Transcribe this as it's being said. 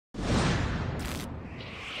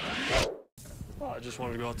just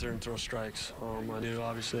wanted to go out there and throw strikes. I knew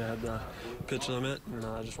obviously I had the pitch limit, and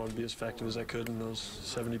I just wanted to be as effective as I could in those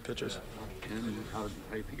 70 pitches. And how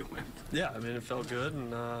do you think it went? Yeah, I mean, it felt good,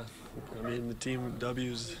 and I mean, the team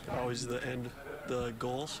W is always the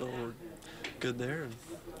goal, so we're good there, and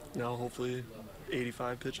now hopefully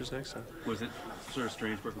 85 pitches next time. Was it sort of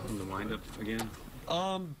strange working from the windup again?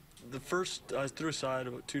 The first, I threw a side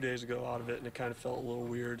about 2 days ago out of it, and it kind of felt a little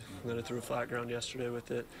weird. And then I threw a flat ground yesterday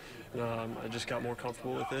with it. And, I just got more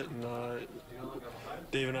comfortable with it. And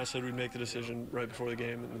Dave and I said we'd make the decision right before the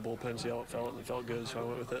game in the bullpen, see how it felt, and it felt good, so I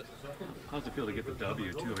went with it. How's it feel to get the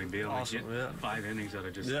W, too? I mean, being able to get 5 innings out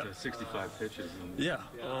of just 65 pitches. Yeah,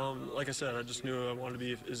 like I said, I just knew I wanted to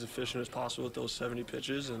be as efficient as possible with those 70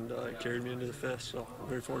 pitches, and it carried me into the fifth, so I'm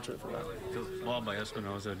very fortunate for that. Ball by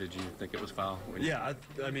Espinosa, did you think it was foul? Yeah,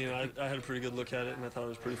 I mean, I had a pretty good look at it, and I thought it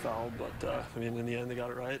was pretty foul, but I mean, in the end, they got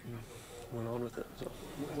it right and went on with it. So.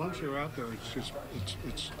 Once you're out there,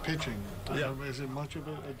 it's pitching. Yeah. Is it much of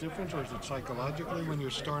a difference, or is it psychologically when you're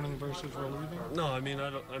starting versus relieving? No, I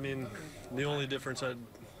mean, the only difference I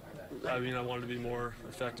wanted to be more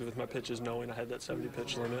effective with my pitches, knowing I had that 70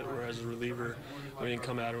 pitch limit. Whereas a reliever, I mean,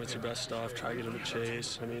 come at him with your best stuff, try to get him a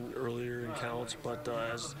chase. I mean, earlier in counts, but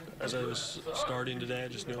as I was starting today, I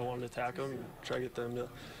just knew I wanted to attack them and try to get them to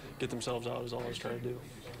get themselves out. Is all I was trying to do.